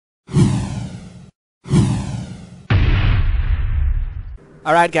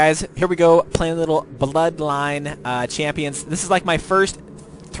All right, guys, here we go, playing a little Bloodline Champions. This is like my first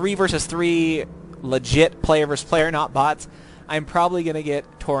 3 versus 3 legit player versus player, not bots. I'm probably gonna get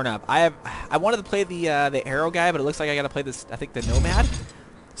torn up. I wanted to play the arrow guy, but it looks like I gotta play this. I think the nomad.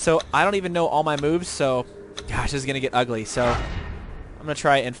 So I don't even know all my moves. So, gosh, this is gonna get ugly. So I'm gonna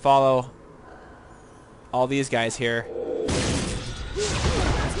try and follow all these guys here.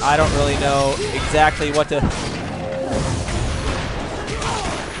 I don't really know exactly what to.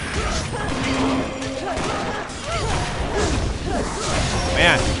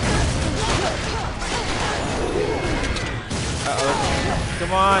 Man. Uh-oh.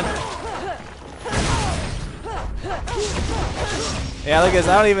 Come on. Yeah, look at this.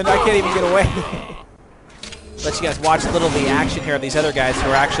 I can't even get away. Let you guys watch a little of the action here of these other guys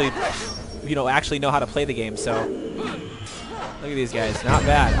who are actually, actually know how to play the game. So, look at these guys. Not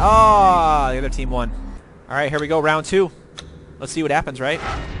bad. Oh, the other team won. All right, here we go. Round 2. Let's see what happens, right?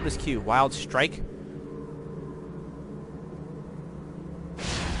 What is Q? Wild Strike?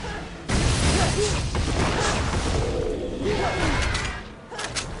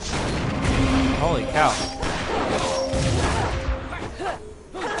 Holy cow.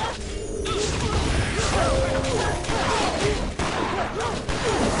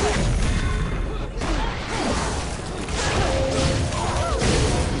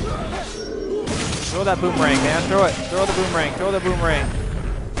 Throw that boomerang, man. Throw it. Throw the boomerang. Throw the boomerang.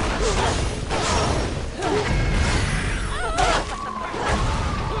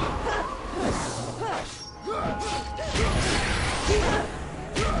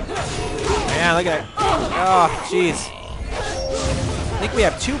 Man, look at it. Oh, jeez. I think we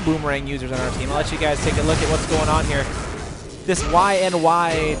have 2 boomerang users on our team. I'll let you guys take a look at what's going on here. This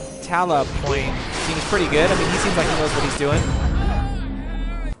YNY Tala point seems pretty good. I mean, he seems like he knows what he's doing.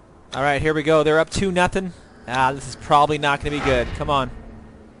 All right, here we go. They're up 2-0. This is probably not going to be good. Come on.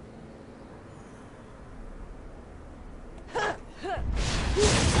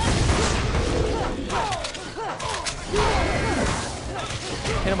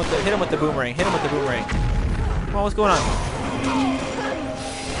 Hit him with the boomerang. Hit him with the boomerang. Come on, what's going on?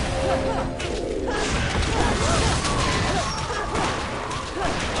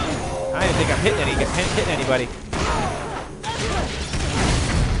 I didn't think I'm hitting anybody.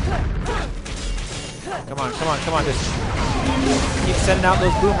 Come on, come on, come on. Just keep sending out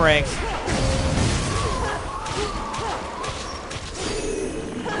those boomerangs.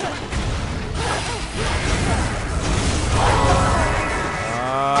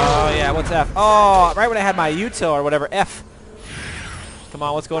 Oh, yeah, what's F? Oh, right when I had my util or whatever, F. Come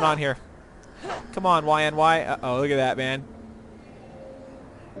on, what's going on here? Come on, YNY. Uh-oh, look at that, man.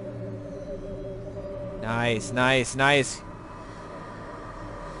 Nice, nice, nice.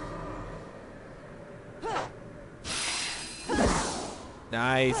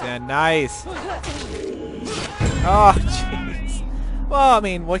 Nice, man, nice. Oh, jeez. Well, I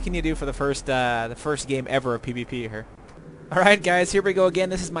mean, what can you do for the first game ever of PvP here? All right, guys, here we go again.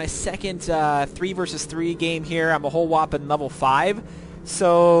 This is my second 3 versus 3 game here. I'm a whole whopping level 5,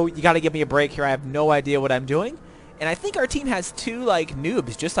 so you got to give me a break here. I have no idea what I'm doing, and I think our team has 2 like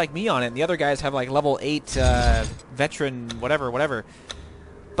noobs, just like me on it. And the other guys have like level 8 veteran, whatever.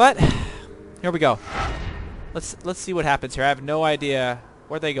 But here we go. Let's see what happens here. I have no idea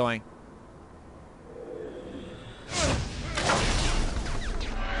where they're going.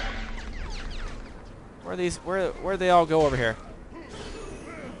 Where they all go over here?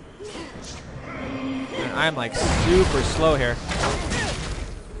 And I'm like super slow here.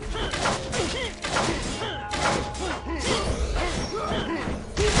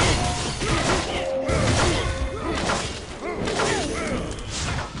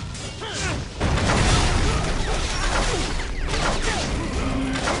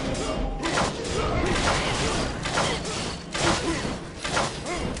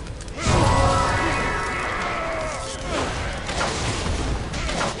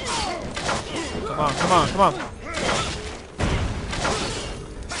 Come on, come on.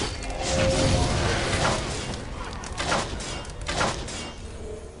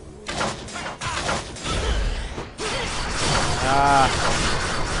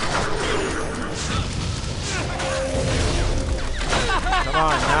 Come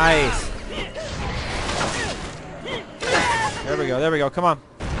on, nice. There we go, come on.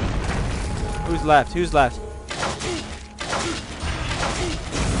 Who's left? Who's left?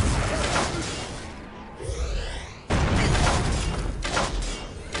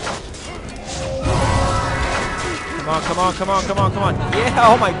 Come on, come on, come on, come on. Yeah,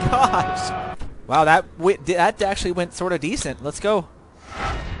 oh my gosh. Wow, that actually went sort of decent. Let's go.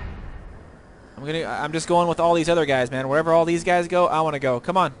 I'm I'm just going with all these other guys, man. Wherever all these guys go, I want to go.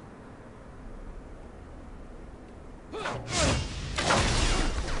 Come on.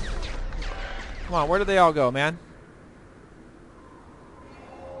 Come on, where did they all go, man?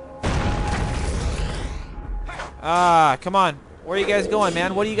 Ah, come on. Where are you guys going,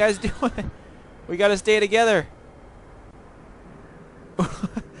 man? What are you guys doing? We gotta stay together.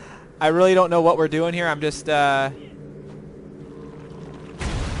 I really don't know what we're doing here. I'm just, I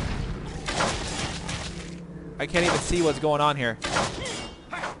can't even see what's going on here.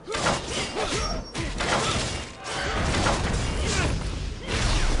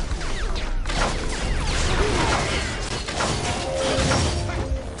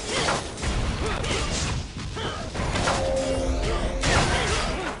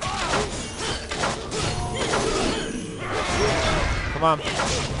 Come on.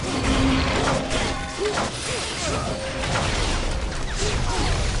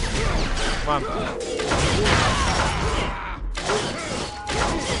 Come on.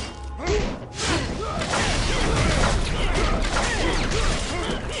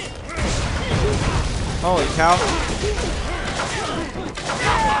 Holy cow.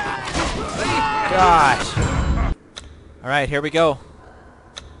 Gosh. All right, here we go.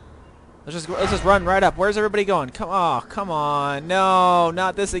 Let's just run right up. Where's everybody going? Come on. No,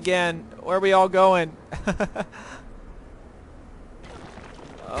 not this again. Where are we all going?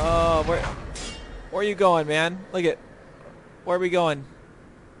 Oh, where are you going, man? Look at, where are we going?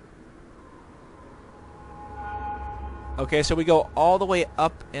 Okay, so we go all the way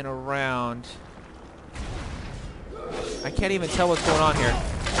up and around. I can't even tell what's going on here.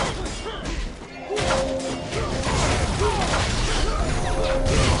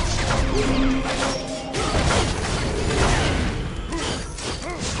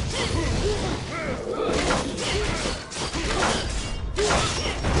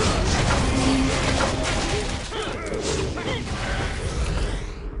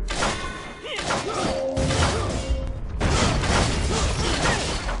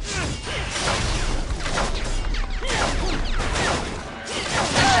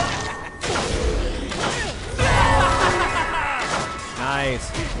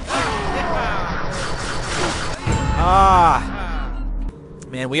 Nice. Ah,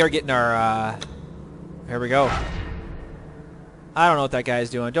 man, we are getting our. Here we go. I don't know what that guy's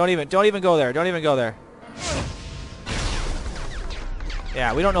doing. Don't even go there. Don't even go there.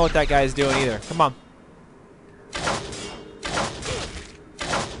 Yeah, we don't know what that guy's doing either. Come on.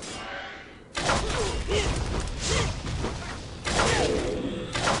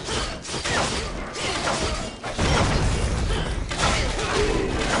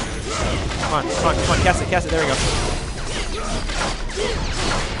 Come on, cast it, there we go.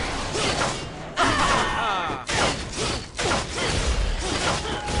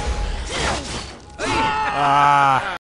 Ah.